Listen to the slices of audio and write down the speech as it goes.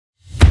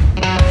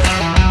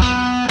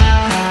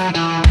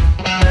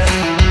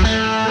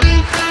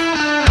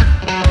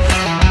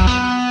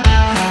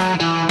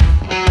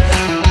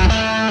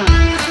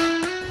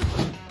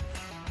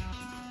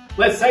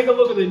take a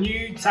look at the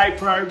new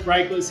Tapepro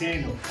Brakeless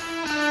handle.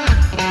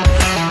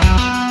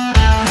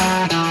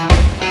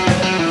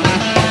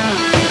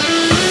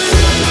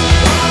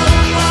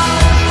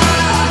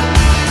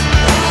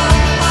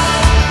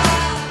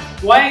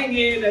 Weighing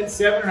in at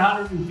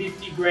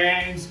 750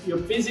 grams, your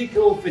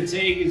physical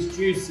fatigue is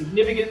reduced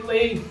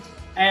significantly,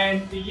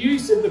 and the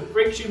use of the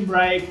friction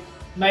brake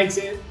makes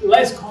it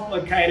less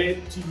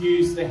complicated to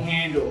use the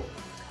handle.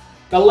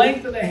 The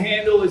length of the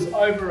handle is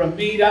over 1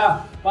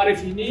 meter, but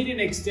if you need an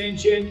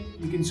extension,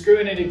 you can screw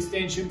in an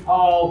extension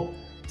pole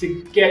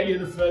to get you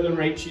the further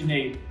reach you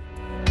need.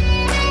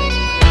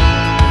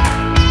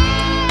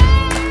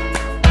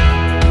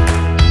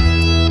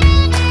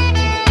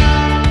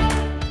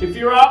 If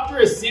you're after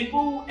a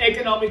simple,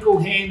 economical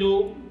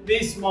handle,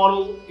 this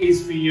model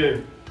is for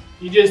you.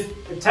 You just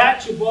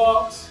attach your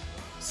box,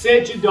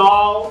 set your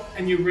dial,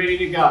 and you're ready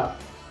to go.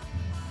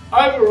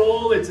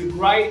 Overall, it's a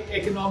great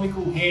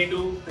economical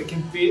handle that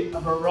can fit a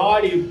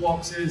variety of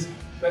boxes,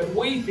 but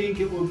we think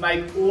it will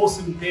make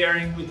awesome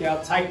pairing with our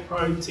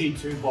Tapepro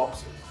T2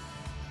 boxes.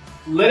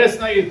 Let us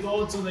know your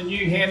thoughts on the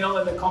new handle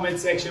in the comment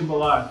section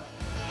below.